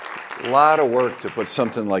A lot of work to put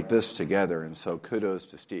something like this together, and so kudos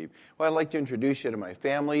to Steve. Well, I'd like to introduce you to my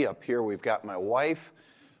family. Up here we've got my wife.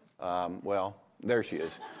 There she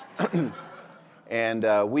is.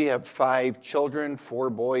 And we have 5 children, 4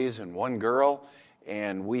 boys and 1 girl.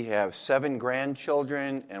 And we have 7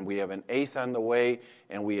 grandchildren, and we have an 8th on the way.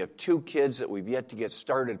 And we have 2 kids that we've yet to get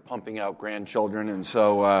started pumping out grandchildren. And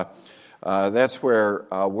so that's where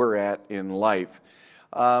we're at in life.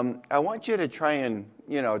 I want you to try and,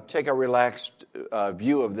 take a relaxed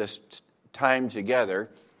view of this time together.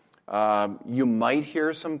 You might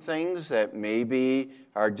hear some things that maybe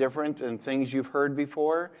are different than things you've heard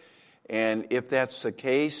before. And if that's the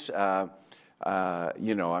case, I'm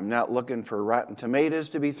not looking for rotten tomatoes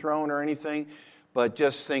to be thrown or anything, but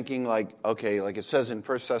just thinking like it says in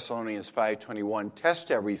 1 Thessalonians 5:21,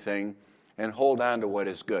 test everything and hold on to what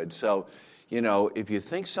is good. So, if you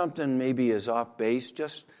think something maybe is off base,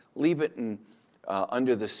 just leave it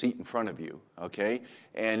under the seat in front of you, okay?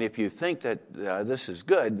 And if you think that this is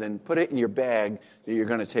good, then put it in your bag that you're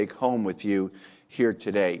going to take home with you here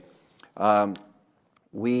today. Our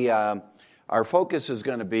focus is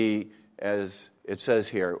going to be, as it says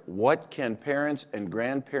here, what can parents and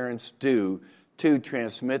grandparents do to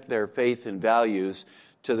transmit their faith and values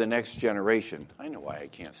to the next generation? I know why I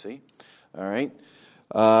can't see. All right.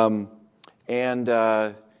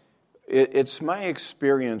 It's my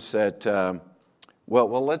experience that,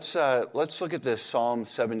 let's look at this Psalm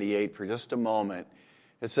 78 for just a moment.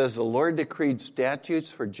 It says, the Lord decreed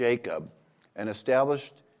statutes for Jacob and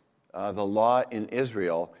established the law in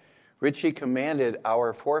Israel, which he commanded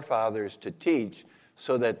our forefathers to teach,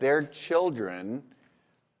 so that the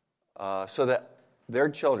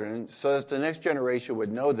next generation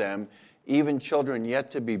would know them, even children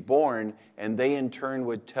yet to be born, and they in turn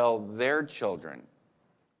would tell their children.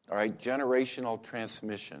 All right, generational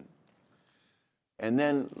transmission. And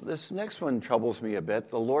then this next one troubles me a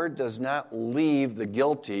bit. The Lord does not leave the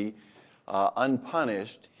guilty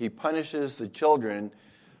unpunished. He punishes the children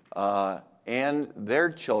and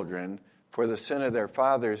their children for the sin of their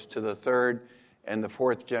fathers to the 3rd and the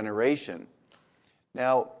 4th generation.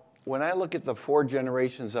 Now, when I look at the 4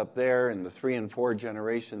 generations up there and the 3 and 4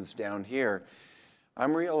 generations down here,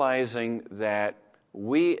 I'm realizing that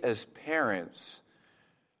we as parents,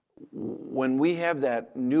 when we have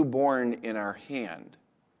that newborn in our hand,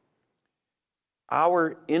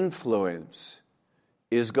 our influence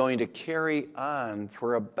is going to carry on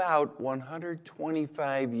for about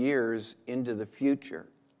 125 years into the future,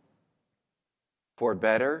 for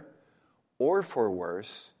better or for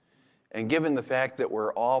worse. And given the fact that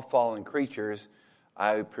we're all fallen creatures,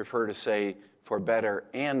 I prefer to say for better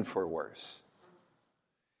and for worse.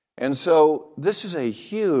 And so this is a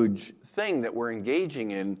huge thing that we're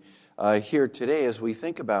engaging in here today as we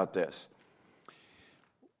think about this.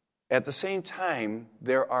 At the same time,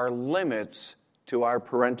 there are limits to our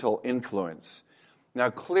parental influence. Now,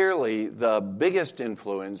 clearly, the biggest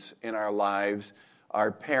influence in our lives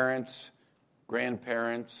are parents,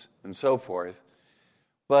 grandparents, and so forth.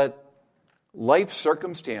 But life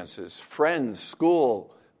circumstances, friends,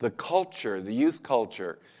 school, the culture, the youth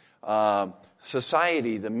culture,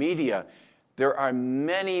 society, the media, there are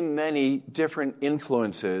many, many different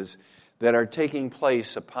influences that are taking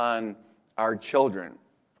place upon our children.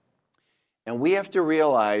 And we have to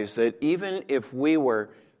realize that even if we were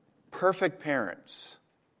perfect parents,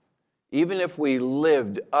 even if we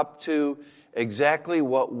lived up to exactly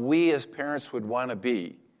what we as parents would want to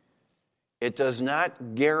be, it does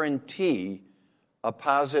not guarantee a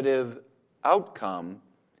positive outcome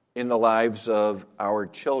in the lives of our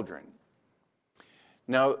children.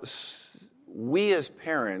 Now, we as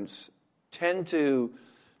parents tend to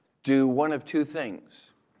do one of 2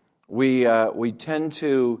 things. We tend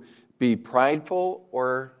to be prideful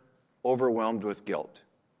or overwhelmed with guilt.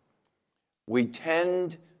 We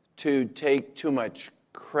tend to take too much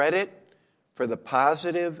credit for the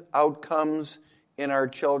positive outcomes in our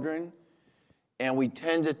children, and we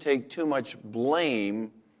tend to take too much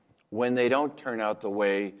blame when they don't turn out the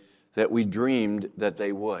way that we dreamed that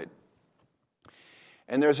they would.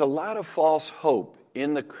 And there's a lot of false hope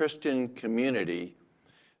in the Christian community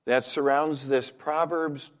that surrounds this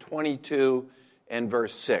Proverbs 22 and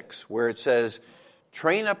verse 6, where it says,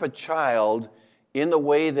 train up a child in the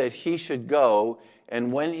way that he should go,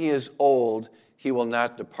 and when he is old, he will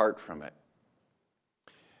not depart from it.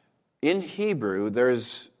 In Hebrew,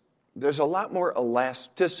 there's a lot more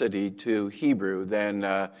elasticity to Hebrew than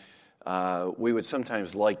we would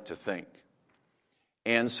sometimes like to think.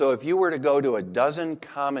 And so if you were to go to a dozen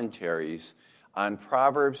commentaries on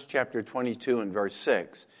Proverbs chapter 22 and verse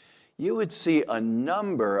 6, you would see a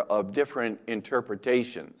number of different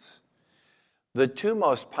interpretations. The two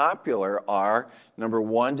most popular are, number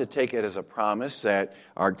one, to take it as a promise that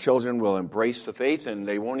our children will embrace the faith and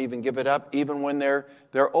they won't even give it up even when they're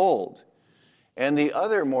old. And the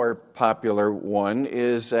other more popular one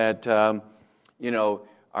is that,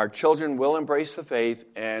 our children will embrace the faith,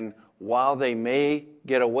 and while they may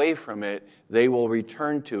get away from it, they will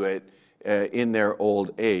return to it in their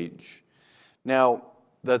old age. Now,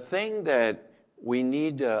 the thing that we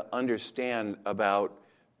need to understand about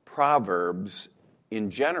Proverbs in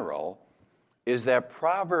general is that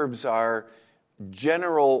Proverbs are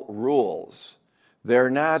general rules. They're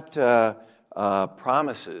not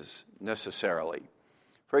promises necessarily.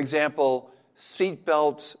 For example,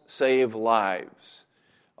 seatbelts save lives.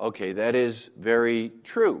 Okay, that is very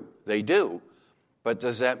true. They do. But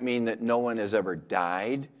does that mean that no one has ever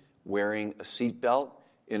died wearing a seatbelt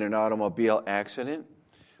in an automobile accident?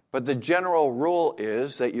 But the general rule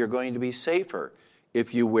is that you're going to be safer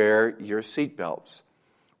if you wear your seatbelts.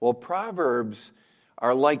 Well, Proverbs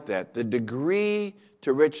are like that. The degree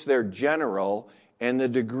to which they're general and the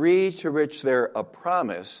degree to which they're a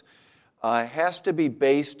promise has to be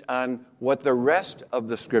based on what the rest of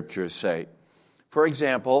the Scriptures say. For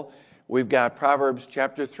example, we've got Proverbs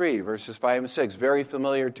chapter 3, verses 5 and 6, very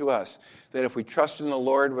familiar to us, that if we trust in the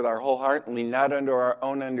Lord with our whole heart and lean not unto our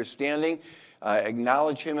own understanding,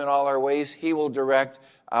 acknowledge Him in all our ways, He will direct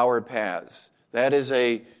our paths. That is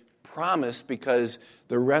a promise because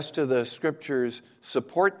the rest of the Scriptures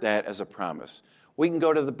support that as a promise. We can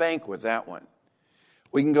go to the bank with that one.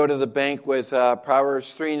 We can go to the bank with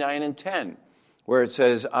Proverbs 3, 9, and 10, where it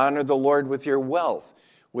says, honor the Lord with your wealth,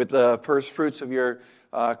 with the first fruits of your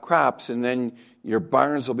crops, and then your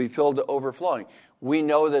barns will be filled to overflowing. We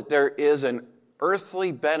know that there is an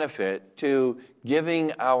earthly benefit to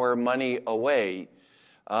giving our money away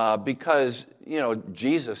because,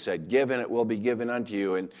 Jesus said, give and it will be given unto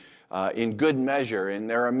you, and in good measure. And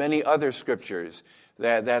there are many other scriptures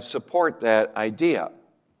that support that idea.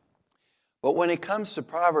 But when it comes to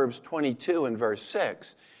Proverbs 22 and verse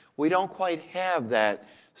 6, we don't quite have that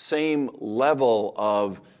same level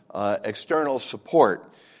of external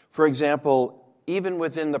support. For example, even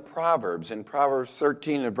within the Proverbs, in Proverbs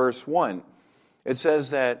 13 and verse 1, it says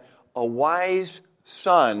that a wise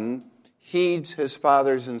son heeds his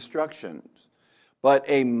father's instructions, but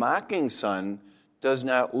a mocking son does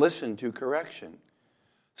not listen to correction.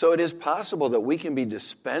 So it is possible that we can be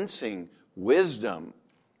dispensing wisdom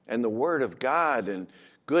and the Word of God and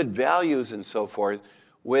good values and so forth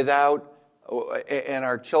and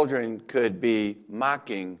our children could be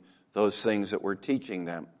mocking those things that we're teaching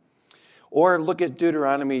them. Or look at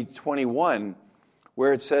Deuteronomy 21,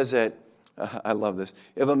 where it says that, I love this,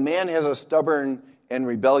 if a man has a stubborn and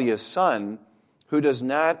rebellious son who does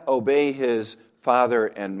not obey his father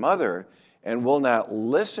and mother and will not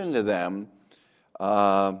listen to them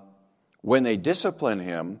when they discipline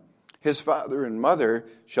him, his father and mother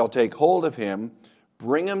shall take hold of him,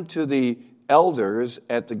 bring him to the elders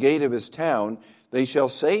at the gate of his town. They shall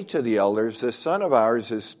say to the elders, this son of ours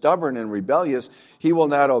is stubborn and rebellious. He will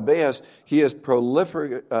not obey us. He is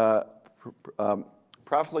profligate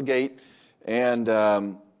and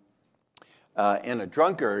a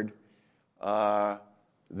drunkard.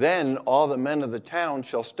 Then all the men of the town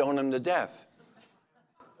shall stone him to death.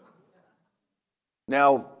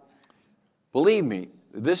 Now, believe me,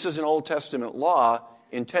 this is an Old Testament law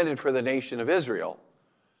intended for the nation of Israel.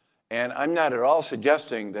 And I'm not at all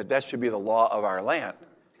suggesting that should be the law of our land.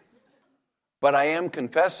 But I am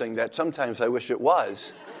confessing that sometimes I wish it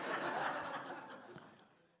was.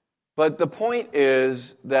 But the point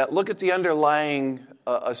is that look at the underlying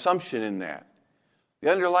assumption in that. The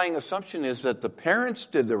underlying assumption is that the parents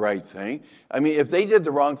did the right thing. I mean, if they did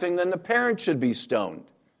the wrong thing, then the parents should be stoned.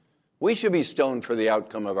 We should be stoned for the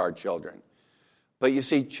outcome of our children. But you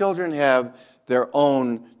see, children have their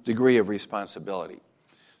own degree of responsibility.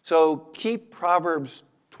 So keep Proverbs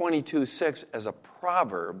 22:6 as a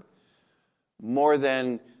proverb more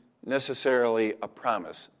than necessarily a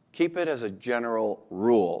promise. Keep it as a general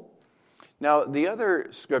rule. Now, the other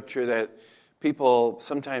scripture that people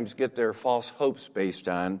sometimes get their false hopes based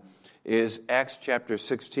on is Acts chapter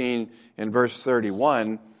 16 and verse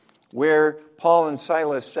 31, where Paul and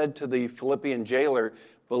Silas said to the Philippian jailer,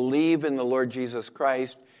 believe in the Lord Jesus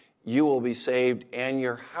Christ, you will be saved and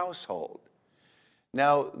your household.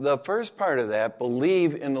 Now, the first part of that,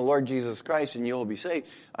 believe in the Lord Jesus Christ and you will be saved.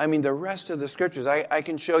 I mean, the rest of the scriptures, I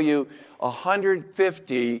can show you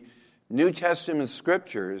 150 New Testament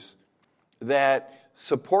scriptures that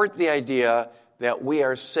support the idea that we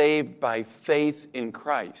are saved by faith in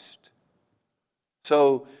Christ.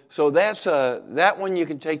 So that one you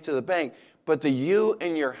can take to the bank. But the you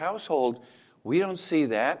and your household, we don't see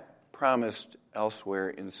that promised elsewhere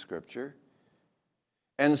in Scripture.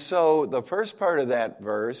 And so the first part of that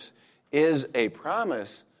verse is a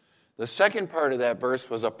promise. The second part of that verse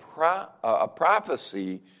was a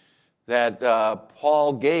prophecy that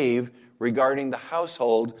Paul gave regarding the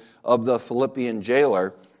household of the Philippian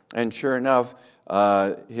jailer. And sure enough,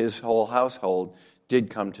 his whole household did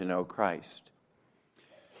come to know Christ.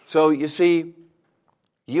 So you see,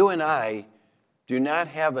 you and I do not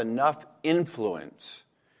have enough influence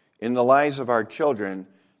in the lives of our children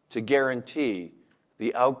to guarantee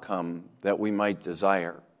the outcome that we might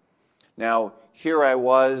desire. Now, here I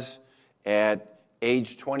was at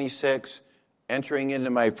age 26, entering into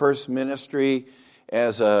my first ministry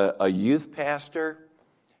as a youth pastor,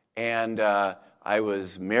 and I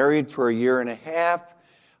was married for a year and a half.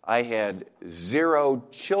 I had 0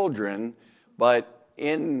 children, but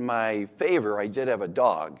in my favor, I did have a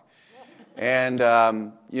dog. And,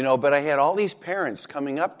 but I had all these parents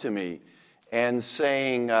coming up to me and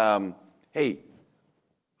saying, hey,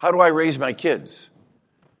 how do I raise my kids?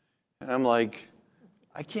 And I'm like,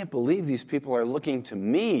 I can't believe these people are looking to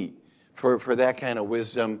me for that kind of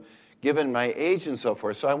wisdom, given my age and so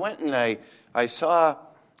forth. So I went and I saw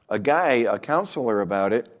a guy, a counselor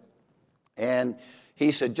about it, and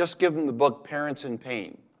he said, just give them the book Parents in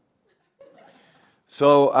Pain.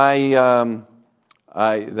 So I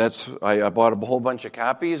bought a whole bunch of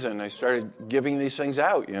copies, and I started giving these things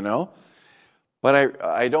out, But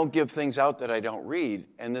I don't give things out that I don't read,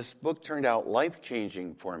 and this book turned out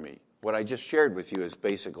life-changing for me. What I just shared with you is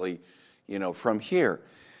basically, from here.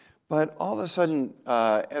 But all of a sudden,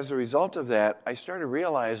 as a result of that, I started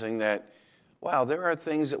realizing that, wow, there are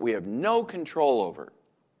things that we have no control over.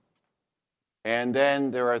 And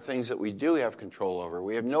then there are things that we do have control over.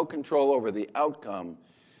 We have no control over the outcome,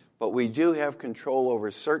 but we do have control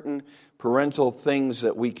over certain parental things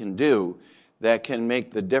that we can do that can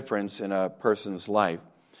make the difference in a person's life.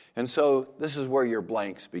 And so this is where your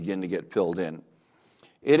blanks begin to get filled in.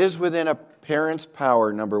 It is within a parent's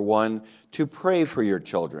power, number one, to pray for your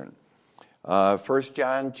children. 1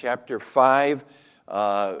 John chapter 5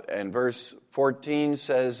 and verse 14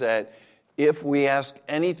 says that if we ask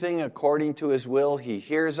anything according to his will, he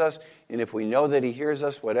hears us. And if we know that he hears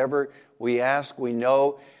us, whatever we ask, we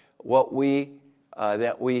know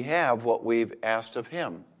that we have what we've asked of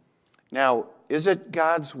him. Now, is it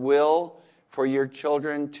God's will for your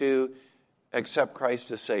children to accept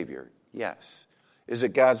Christ as Savior? Yes. Is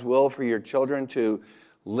it God's will for your children to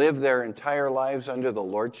live their entire lives under the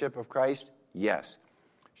lordship of Christ? Yes.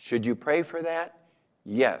 Should you pray for that?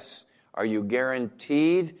 Yes. Are you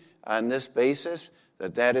guaranteed on this basis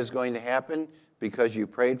that that is going to happen because you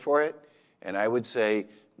prayed for it? And I would say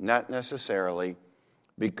not necessarily,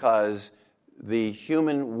 because the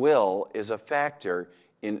human will is a factor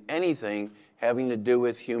in anything having to do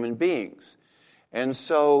with human beings. And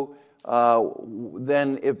so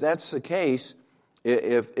then if that's the case,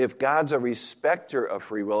 if God's a respecter of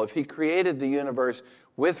free will, if he created the universe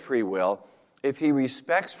with free will, if he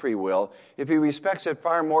respects free will, if he respects it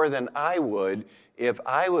far more than I would if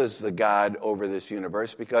I was the God over this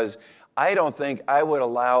universe, because I don't think I would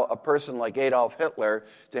allow a person like Adolf Hitler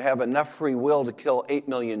to have enough free will to kill 8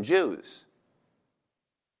 million Jews.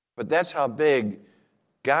 But that's how big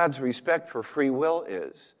God's respect for free will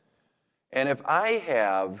is. And if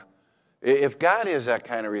God has that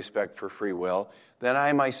kind of respect for free will, then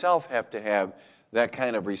I myself have to have that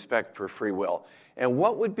kind of respect for free will. And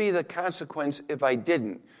what would be the consequence if I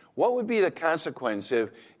didn't? What would be the consequence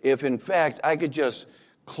if in fact, I could just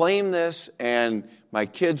claim this and my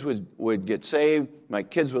kids would get saved, my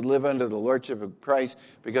kids would live under the lordship of Christ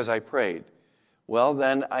because I prayed? Well,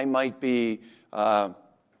 then I might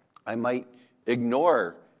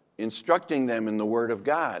ignore instructing them in the Word of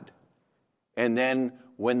God. And then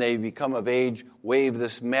when they become of age, wave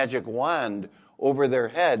this magic wand over their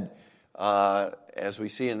head, as we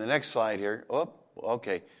see in the next slide here. Oh,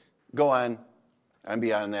 okay. Go on. I'm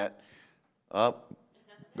beyond that. Go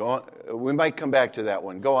on. We might come back to that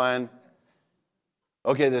one. Go on.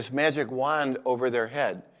 Okay, this magic wand over their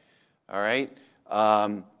head. All right?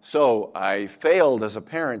 So I failed as a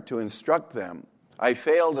parent to instruct them. I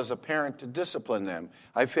failed as a parent to discipline them.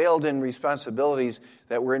 I failed in responsibilities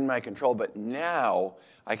that were in my control, but now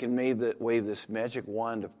I can wave this magic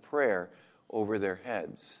wand of prayer over their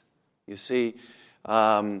heads. You see,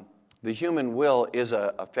 the human will is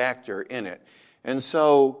a factor in it. And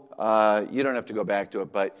so, you don't have to go back to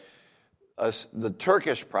it, but the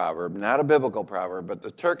Turkish proverb, not a biblical proverb, but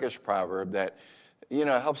the Turkish proverb that,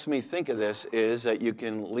 helps me think of this is that you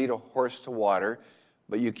can lead a horse to water,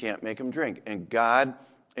 but you can't make him drink. And God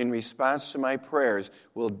in response to my prayers,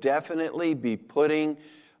 will definitely be putting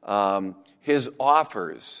his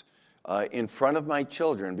offers in front of my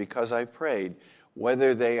children because I prayed,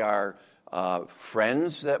 whether they are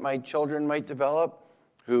friends that my children might develop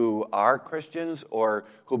who are Christians or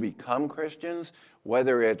who become Christians,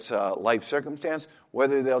 whether it's life circumstance,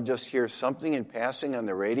 whether they'll just hear something in passing on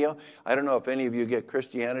the radio. I don't know if any of you get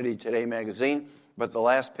Christianity Today magazine, but the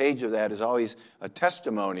last page of that is always a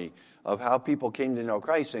testimony of how people came to know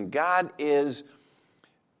Christ. And God is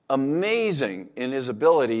amazing in his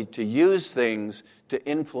ability to use things to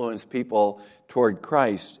influence people toward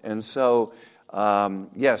Christ. And so,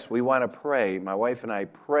 yes, we want to pray. My wife and I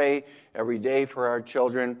pray every day for our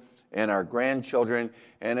children and our grandchildren.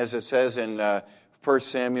 And as it says in 1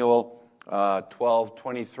 Samuel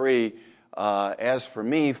 12:23, as for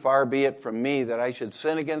me, far be it from me that I should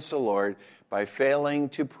sin against the Lord by failing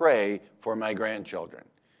to pray for my grandchildren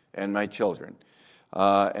and my children.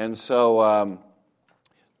 And so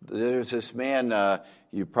there's this man,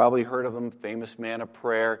 you've probably heard of him, famous man of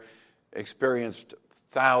prayer, experienced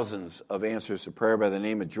thousands of answers to prayer by the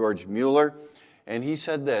name of George Mueller. And he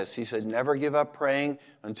said this, he said, never give up praying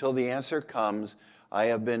until the answer comes. I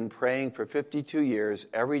have been praying for 52 years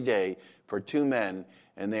every day for 2 men,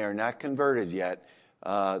 and they are not converted yet.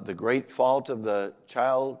 The great fault of the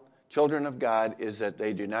children of God is that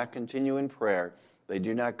they do not continue in prayer. They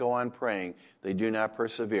do not go on praying. They do not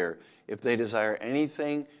persevere. If they desire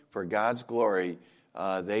anything for God's glory,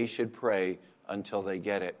 they should pray until they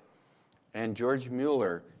get it. And George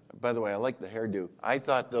Mueller, by the way, I like the hairdo. I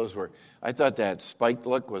thought that spiked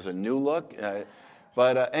look was a new look.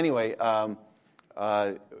 But anyway,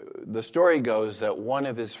 the story goes that one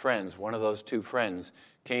of his friends, one of those 2 friends,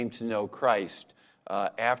 came to know Christ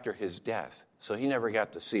after his death. So he never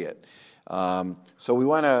got to see it. So we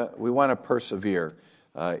want to persevere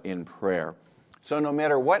in prayer. So no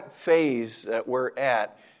matter what phase that we're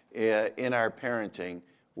at in our parenting,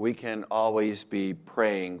 we can always be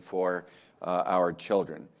praying for our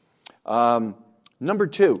children. Number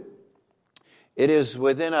 2, it is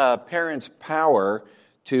within a parent's power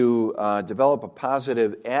to develop a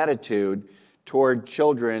positive attitude toward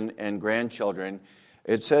children and grandchildren.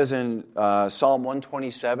 It says in Psalm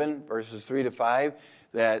 127, verses 3 to 5,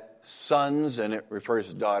 that sons, and it refers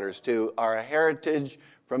to daughters too, are a heritage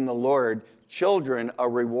from the Lord, children a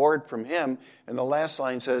reward from him. And the last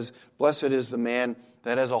line says, blessed is the man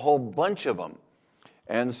that has a whole bunch of them.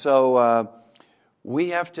 And so we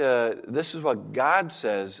have to, this is what God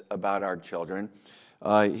says about our children.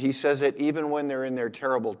 He says it even when they're in their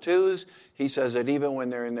terrible 2s. He says it even when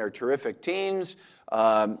they're in their terrific teens. We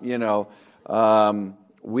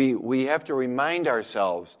have to remind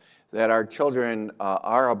ourselves that our children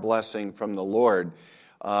are a blessing from the Lord.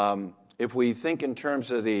 If we think in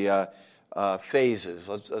terms of the phases,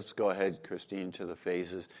 let's go ahead, Christine, to the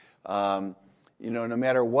phases. No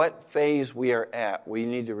matter what phase we are at, we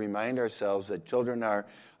need to remind ourselves that children are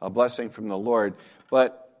a blessing from the Lord.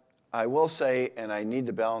 But I will say, and I need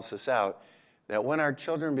to balance this out, that when our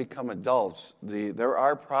children become adults, there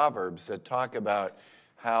are proverbs that talk about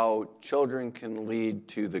how children can lead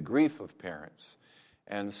to the grief of parents.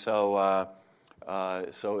 And so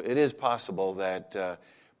it is possible that,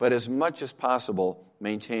 but as much as possible,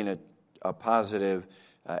 maintain a positive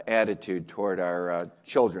attitude toward our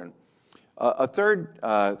children. A third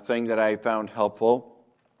thing that I found helpful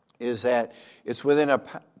is that it's within a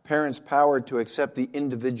parent's power to accept the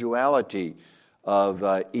individuality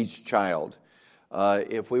of each child.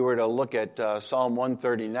 If we were to look at Psalm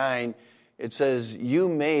 139, it says, you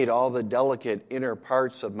made all the delicate inner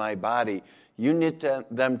parts of my body. You knit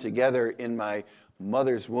them together in my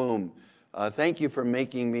mother's womb. Thank you for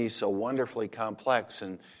making me so wonderfully complex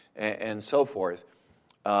and so forth.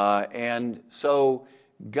 And so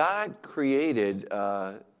God created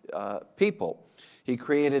people. He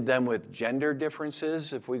created them with gender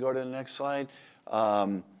differences. If we go to the next slide,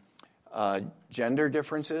 gender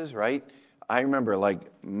differences, right? I remember, like,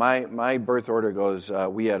 my birth order goes,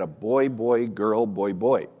 we had a boy, boy, girl, boy,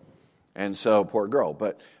 boy. And so, poor girl.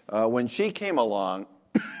 But when she came along,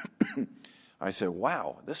 I said,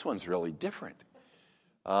 wow, this one's really different.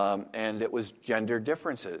 And it was gender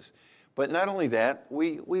differences. But not only that,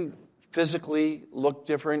 we physically look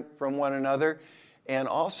different from one another. And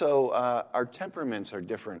also, our temperaments are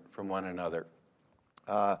different from one another.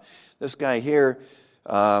 This guy here,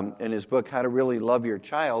 in his book, How to Really Love Your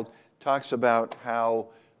Child, talks about how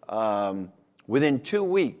within 2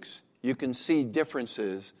 weeks, you can see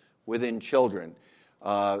differences within children.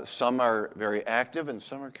 Some are very active and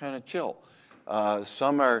some are kind of chill.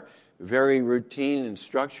 Some are very routine and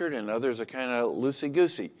structured and others are kind of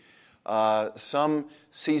loosey-goosey. Some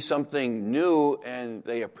see something new and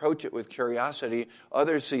they approach it with curiosity.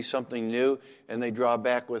 Others see something new and they draw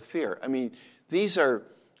back with fear. I mean, these are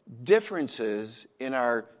differences in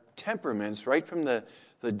our temperaments right from the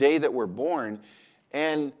day that we're born.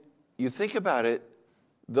 And you think about it,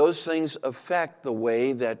 those things affect the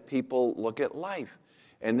way that people look at life.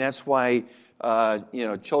 And that's why,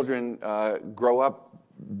 children grow up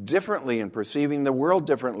differently and perceiving the world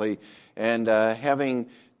differently and having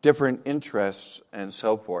different interests and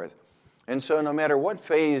so forth. And so no matter what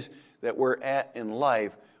phase that we're at in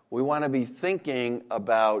life, we want to be thinking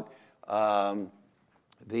about our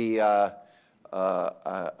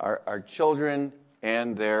children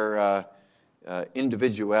and their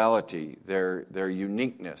individuality, their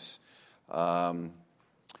uniqueness.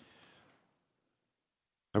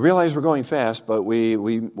 I realize we're going fast, but we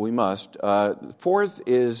must. Fourth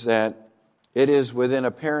is that it is within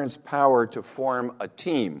a parent's power to form a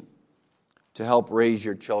team to help raise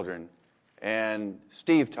your children. And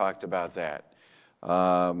Steve talked about that.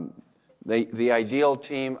 The ideal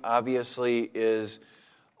team, obviously, is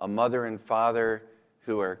a mother and father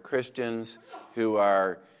who are Christians, who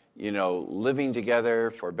are, living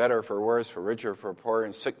together for better or for worse, for richer or for poor,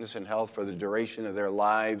 in sickness and health for the duration of their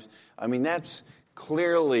lives. I mean, that's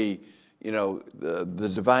clearly,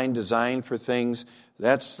 the divine design for things.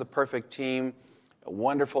 That's the perfect team.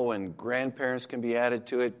 Wonderful when grandparents can be added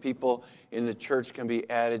to it. People in the church can be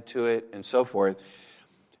added to it, and so forth.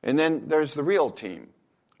 And then there's the real team.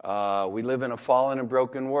 We live in a fallen and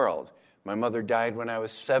broken world. My mother died when I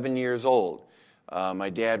was 7 years old. My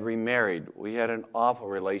dad remarried. We had an awful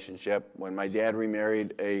relationship. When my dad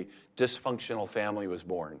remarried, a dysfunctional family was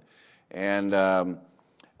born. And,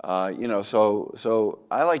 so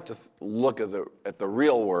I like to look at the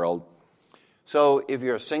real world. So if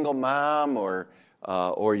you're a single mom or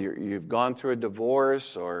you've gone through a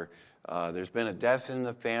divorce or there's been a death in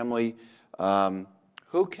the family,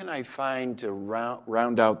 who can I find to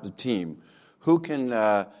round out the team? Who can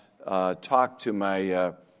talk to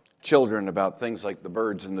my children about things like the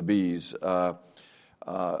birds and the bees?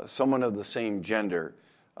 Someone of the same gender.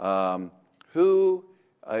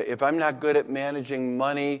 If I'm not good at managing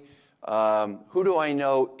money, who do I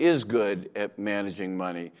know is good at managing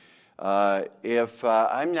money? If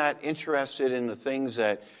I'm not interested in the things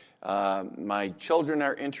that my children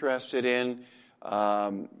are interested in,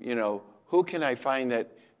 who can I find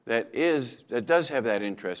that does have that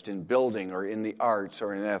interest in building or in the arts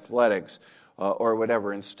or in athletics or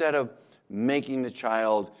whatever, instead of making the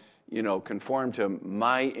child, conform to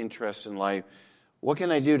my interest in life? What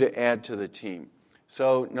can I do to add to the team?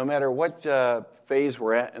 So no matter what phase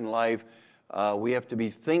we're at in life, we have to be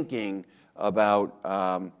thinking about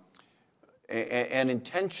and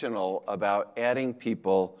intentional about adding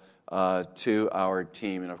people to our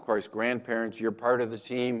team. And of course, grandparents, you're part of the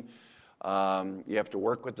team. You have to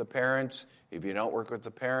work with the parents. If you don't work with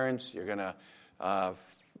the parents, you're going to,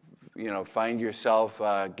 find yourself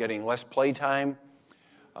getting less playtime,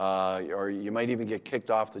 or you might even get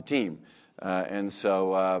kicked off the team. But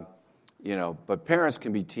parents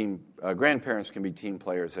can be grandparents can be team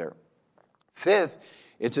players there. Fifth,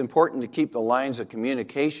 it's important to keep the lines of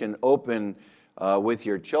communication open with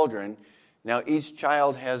your children. Now, each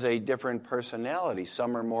child has a different personality.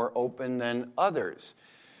 Some are more open than others.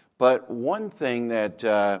 But one thing that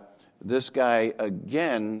this guy,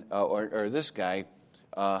 Haim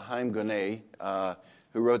Gonay,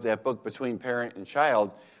 who wrote that book, Between Parent and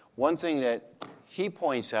Child, one thing that he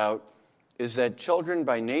points out is that children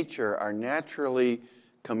by nature are naturally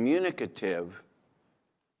communicative.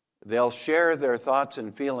 They'll share their thoughts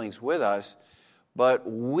and feelings with us, but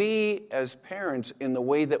we as parents, in the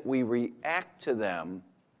way that we react to them,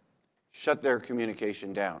 shut their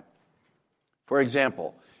communication down. For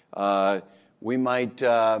example, we might,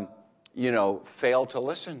 fail to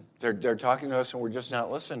listen. They're talking to us and we're just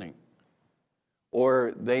not listening.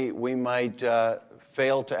 Or we might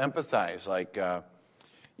fail to empathize, like,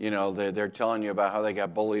 they're telling you about how they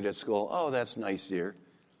got bullied at school. Oh, that's nice, dear.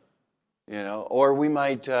 Or we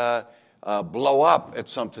might blow up at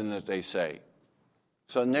something that they say.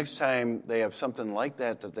 So next time they have something like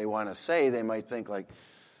that they want to say, they might think like,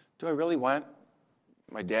 do I really want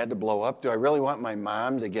my dad to blow up? Do I really want my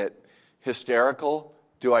mom to get hysterical?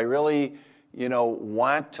 Do I really,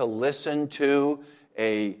 want to listen to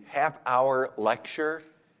a half-hour lecture?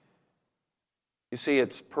 You see,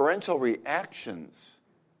 it's parental reactions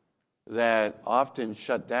that often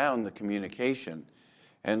shut down the communication.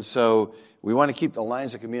 And so we want to keep the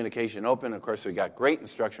lines of communication open. Of course, we got great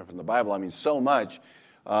instruction from the Bible. I mean, so much.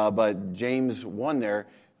 But James 1 there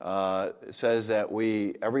says that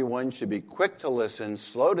everyone should be quick to listen,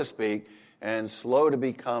 slow to speak, and slow to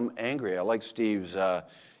become angry. I like Steve's,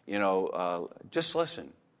 just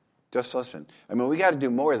listen. Just listen. I mean, we got to do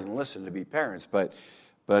more than listen to be parents, but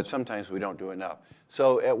sometimes we don't do enough.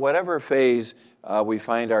 So at whatever phase we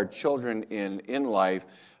find our children in life,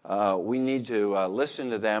 we need to listen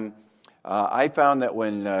to them. I found that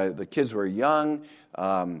when the kids were young,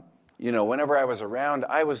 whenever I was around,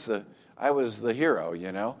 I was the hero,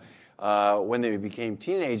 When they became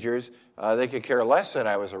teenagers, they could care less that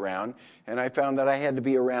I was around, and I found that I had to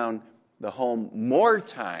be around the home more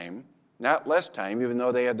time, not less time, even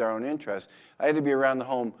though they had their own interests. I had to be around the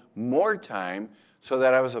home more time so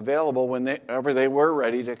that I was available whenever they were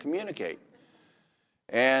ready to communicate.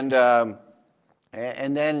 And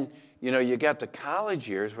then, you got the college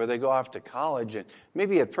years where they go off to college, and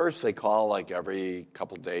maybe at first they call like every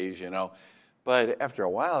couple days, But after a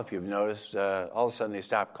while, if you've noticed, all of a sudden they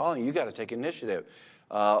stop calling. You got to take initiative.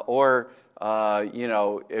 Or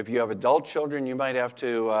if you have adult children, you might have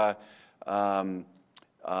to,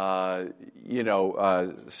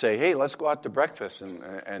 say, hey, let's go out to breakfast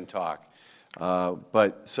and talk.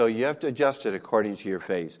 So you have to adjust it according to your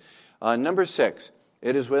phase. Number 6,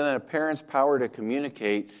 it is within a parent's power to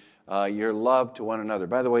communicate your love to one another.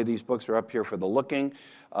 By the way, these books are up here for the looking,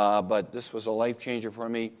 but this was a life changer for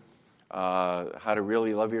me. How to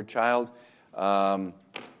really love your child.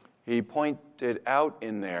 He pointed out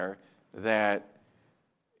in there that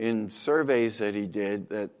in surveys that he did,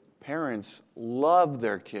 that parents love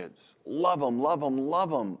their kids. Love them, love them,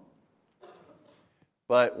 love them.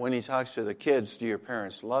 But when he talks to the kids, do your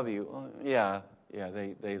parents love you? Oh, yeah,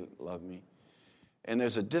 they love me. And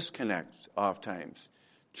there's a disconnect oftentimes.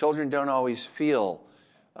 Children don't always feel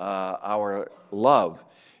our love.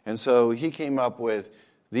 And so he came up with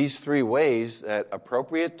these 3 ways that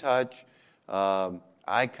appropriate touch,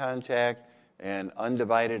 eye contact, and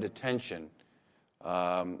undivided attention,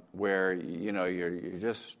 where you're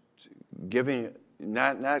just giving,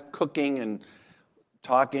 not cooking and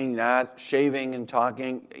talking, not shaving and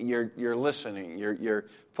talking. You're listening. You're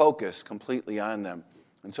focused completely on them,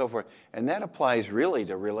 and so forth. And that applies really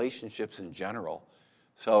to relationships in general.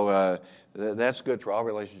 So that's good for all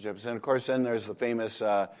relationships. And of course, then there's the famous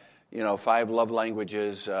 5 love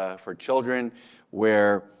languages for children,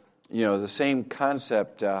 where, the same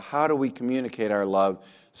concept, how do we communicate our love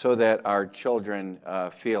so that our children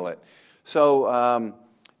feel it? So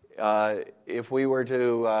if we were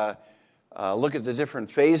to look at the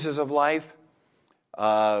different phases of life,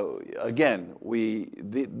 again,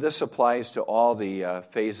 this applies to all the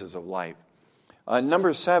phases of life.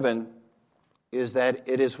 Number 7 is that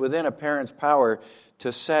it is within a parent's power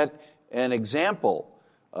to set an example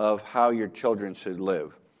of how your children should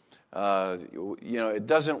live. It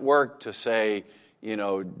doesn't work to say,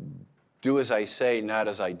 do as I say, not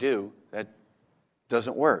as I do. That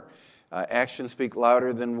doesn't work. Actions speak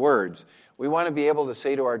louder than words. We want to be able to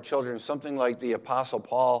say to our children something like the Apostle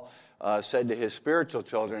Paul said to his spiritual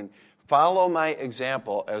children, follow my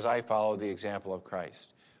example as I follow the example of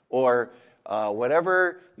Christ. Or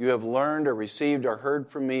whatever you have learned or received or heard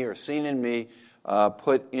from me or seen in me,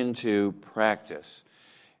 put into practice.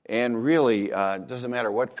 And really, it doesn't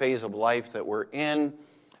matter what phase of life that we're in,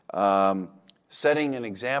 setting an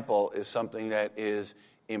example is something that is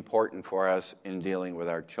important for us in dealing with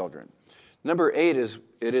our children. Number 8 is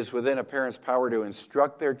it is within a parent's power to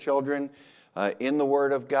instruct their children in the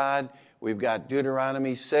Word of God. We've got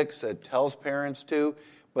Deuteronomy 6 that tells parents to,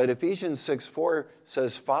 but Ephesians 6:4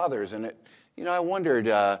 says fathers, and I wondered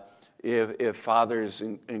if fathers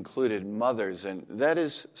included mothers, and that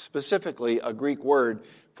is specifically a Greek word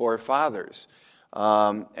for fathers.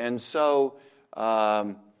 And so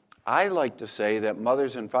I like to say that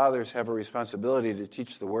mothers and fathers have a responsibility to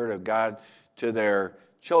teach the Word of God to their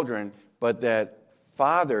children, but that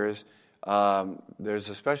fathers, there's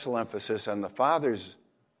a special emphasis on the fathers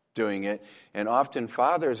doing it, and often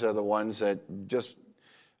fathers are the ones that just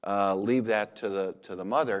leave that to the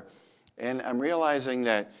mother. And I'm realizing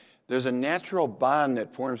that there's a natural bond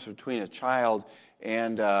that forms between a child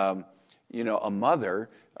and a mother,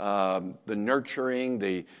 the nurturing,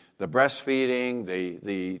 the breastfeeding,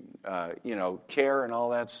 the care and all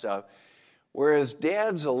that stuff. Whereas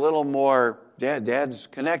dad's a little more, dad's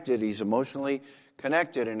connected, he's emotionally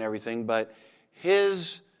connected and everything, but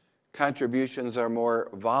his contributions are more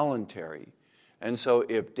voluntary. And so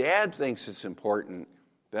if dad thinks it's important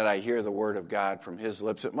that I hear the Word of God from his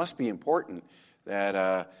lips, it must be important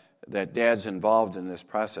that dad's involved in this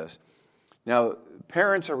process. Now,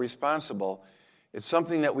 parents are responsible. It's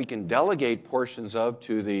something that we can delegate portions of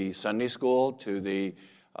to the Sunday school, to the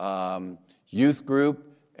youth group,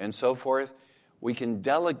 and so forth. We can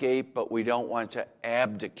delegate, but we don't want to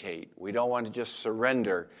abdicate. We don't want to just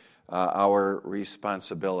surrender our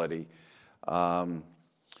responsibility.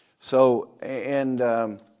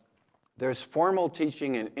 There's formal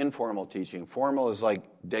teaching and informal teaching. Formal is like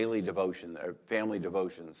daily devotion, or family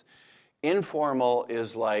devotions. Informal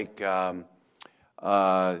is like, as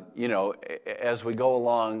we go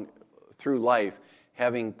along through life,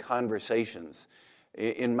 having conversations.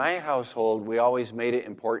 In my household, we always made it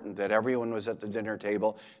important that everyone was at the dinner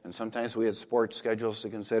table, and sometimes we had sports schedules to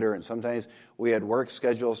consider, and sometimes we had work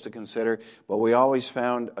schedules to consider, but we always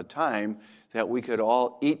found a time that we could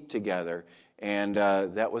all eat together, and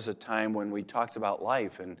that was a time when we talked about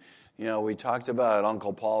life, and we talked about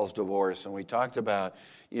Uncle Paul's divorce, and we talked about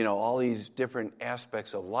all these different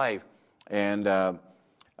aspects of life, and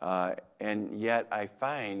yet I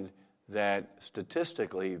find that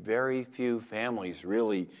statistically, very few families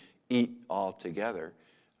really eat all together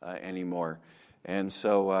anymore. And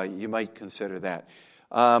so you might consider that.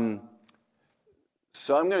 So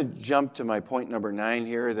I'm going to jump to my point number 9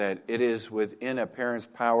 here, that it is within a parent's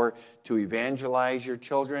power to evangelize your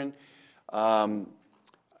children. This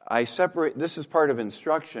is part of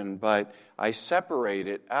instruction, but I separate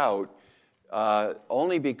it out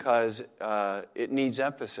only because it needs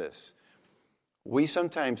emphasis. We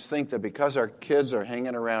sometimes think that because our kids are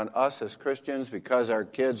hanging around us as Christians, because our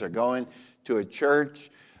kids are going to a church,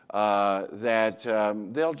 that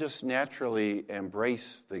they'll just naturally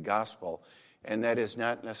embrace the gospel. And that is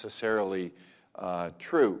not necessarily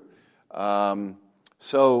true.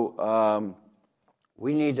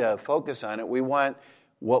 We need to focus on it. We want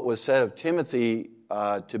what was said of Timothy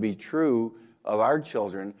to be true of our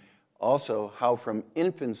children. Also, how from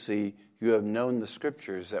infancy you have known the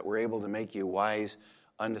Scriptures that were able to make you wise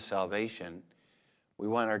unto salvation. We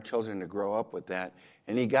want our children to grow up with that.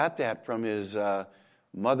 And he got that from his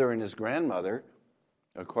mother and his grandmother,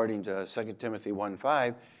 according to 2 Timothy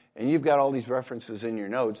 1:5. And you've got all these references in your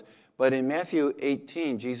notes. But in Matthew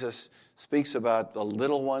 18, Jesus speaks about the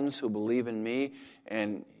little ones who believe in me.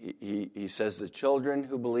 And he says the children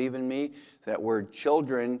who believe in me. That word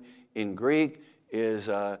children in Greek is,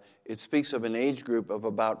 it speaks of an age group of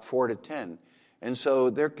about 4 to 10. And so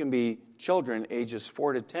there can be children ages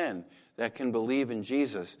 4 to 10 that can believe in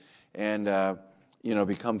Jesus and,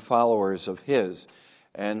 become followers of his.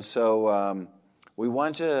 And so we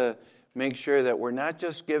want to make sure that we're not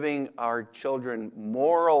just giving our children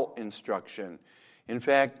moral instruction. In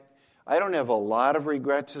fact, I don't have a lot of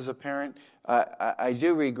regrets as a parent. I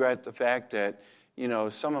do regret the fact that,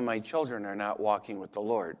 some of my children are not walking with the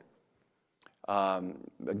Lord.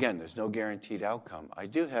 Again, there's no guaranteed outcome. I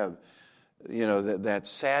do have, that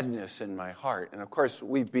sadness in my heart. And of course,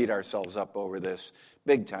 we beat ourselves up over this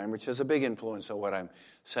big time, which has a big influence on what I'm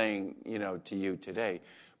saying, to you today.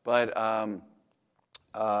 But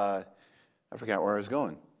I forgot where I was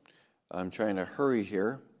going. I'm trying to hurry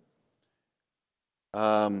here.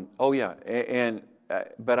 But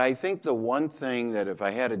I think the one thing that if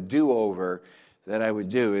I had a do-over that I would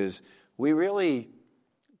do is we really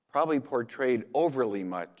probably portrayed overly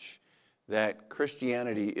much that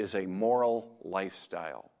Christianity is a moral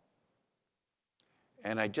lifestyle.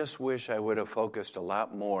 And I just wish I would have focused a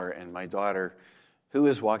lot more, and my daughter, who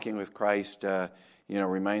is walking with Christ,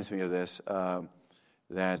 reminds me of this,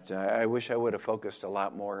 that I wish I would have focused a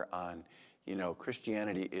lot more on,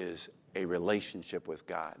 Christianity is a relationship with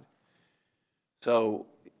God. So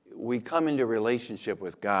we come into relationship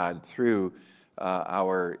with God through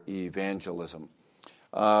our evangelism.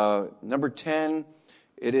 Number 10,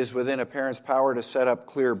 it is within a parent's power to set up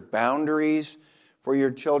clear boundaries for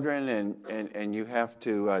your children, and you have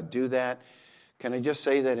to do that. Can I just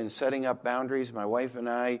say that in setting up boundaries, my wife and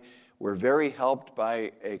I were very helped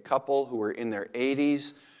by a couple who were in their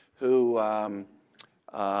 80s who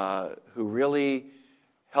really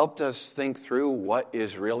helped us think through what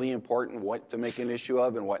is really important, what to make an issue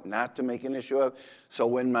of and what not to make an issue of. So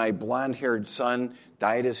when my blonde-haired son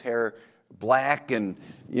dyed his hair black and,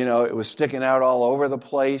 it was sticking out all over the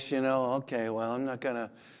place, okay, well, I'm not going to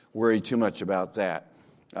worry too much about that.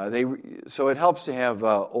 So it helps to have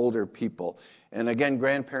older people. And again,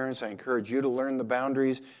 grandparents, I encourage you to learn the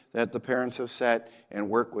boundaries that the parents have set and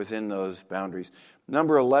work within those boundaries.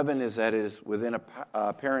 Number 11 is that it is within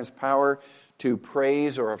a parent's power to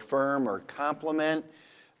praise or affirm or compliment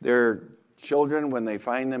their children when they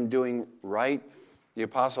find them doing right. The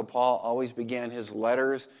Apostle Paul always began his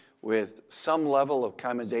letters with some level of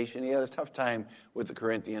commendation. He had a tough time with the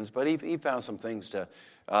Corinthians, but he found some things to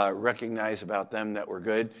recognize about them that were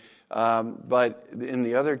good. But in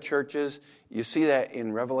the other churches, you see that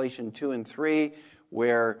in Revelation 2 and 3,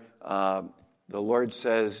 where the Lord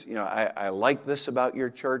says, I like this about your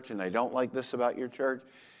church and I don't like this about your church.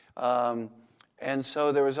 And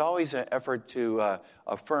so there was always an effort to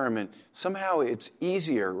affirm, and somehow it's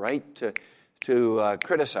easier, right, to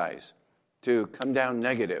criticize, to come down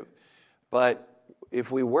negative. But if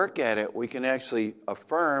we work at it, we can actually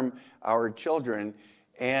affirm our children.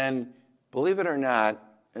 And believe it or not,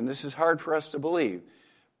 and this is hard for us to believe,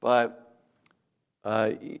 but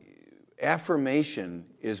affirmation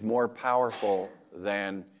is more powerful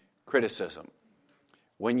than criticism.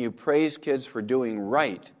 When you praise kids for doing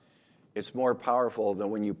right, it's more powerful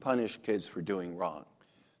than when you punish kids for doing wrong.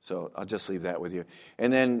 So I'll just leave that with you.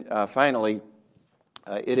 And then finally,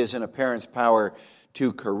 it is in a parent's power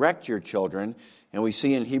to correct your children. And we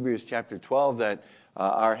see in Hebrews chapter 12 that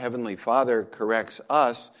our Heavenly Father corrects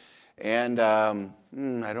us. And I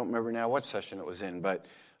don't remember now what session it was in, but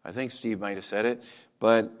I think Steve might have said it.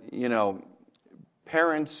 But,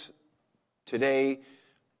 parents today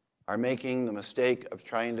are making the mistake of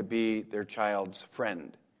trying to be their child's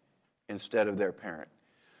friend instead of their parent.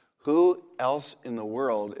 Who else in the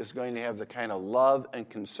world is going to have the kind of love and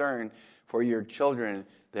concern for your children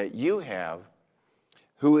that you have,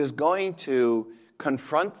 who is going to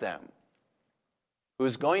confront them, who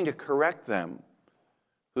is going to correct them,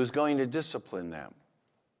 who's going to discipline them?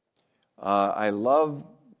 I love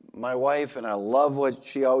my wife, and I love what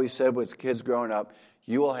she always said with kids growing up.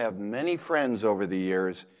 You will have many friends over the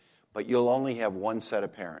years, but you'll only have one set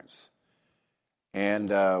of parents. And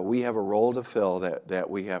we have a role to fill that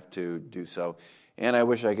we have to do so. And I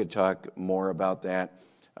wish I could talk more about that.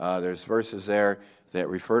 There's verses there that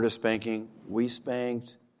refer to spanking. We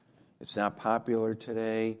spanked. It's not popular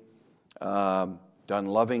today. Done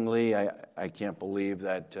lovingly. I can't believe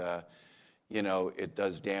that, it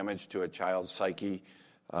does damage to a child's psyche.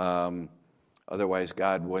 Otherwise,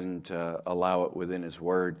 God wouldn't allow it within His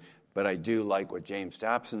Word. But I do like what James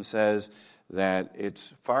Dobson says, that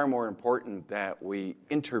it's far more important that we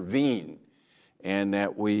intervene and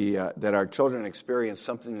that that our children experience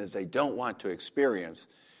something that they don't want to experience,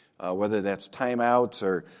 whether that's timeouts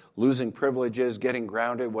or losing privileges, getting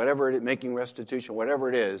grounded, whatever it is, making restitution, whatever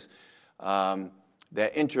it is.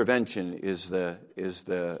 That intervention is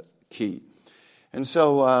the key. And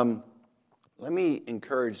so let me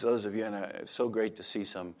encourage those of you, and it's so great to see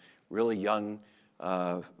some really young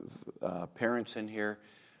parents in here.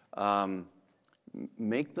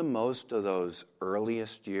 Make the most of those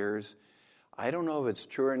earliest years. I don't know if it's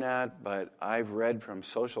true or not, but I've read from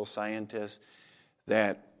social scientists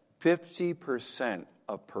that 50%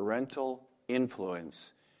 of parental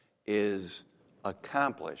influence is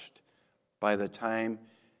accomplished by the time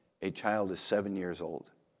a child is 7 years old.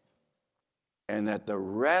 And that the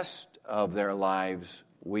rest of their lives,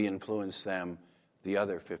 we influence them the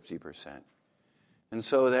other 50%. And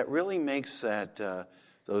so that really makes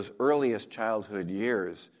those earliest childhood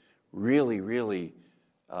years really, really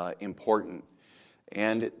important.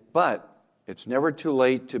 But it's never too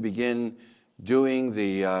late to begin doing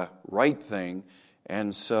the right thing.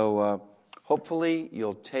 And so hopefully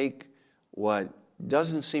you'll take what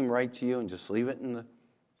doesn't seem right to you and just leave it in the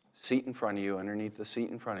seat in front of you, underneath the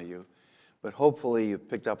seat in front of you. But hopefully you've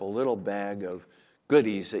picked up a little bag of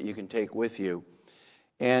goodies that you can take with you.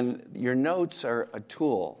 And your notes are a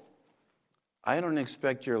tool. I don't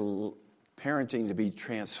expect your parenting to be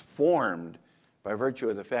transformed by virtue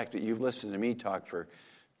of the fact that you've listened to me talk for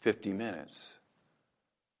 50 minutes.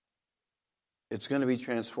 It's going to be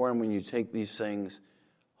transformed when you take these things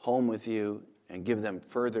home with you and give them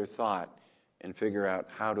further thought and figure out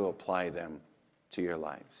how to apply them to your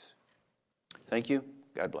lives. Thank you.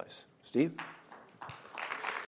 God bless. Steve?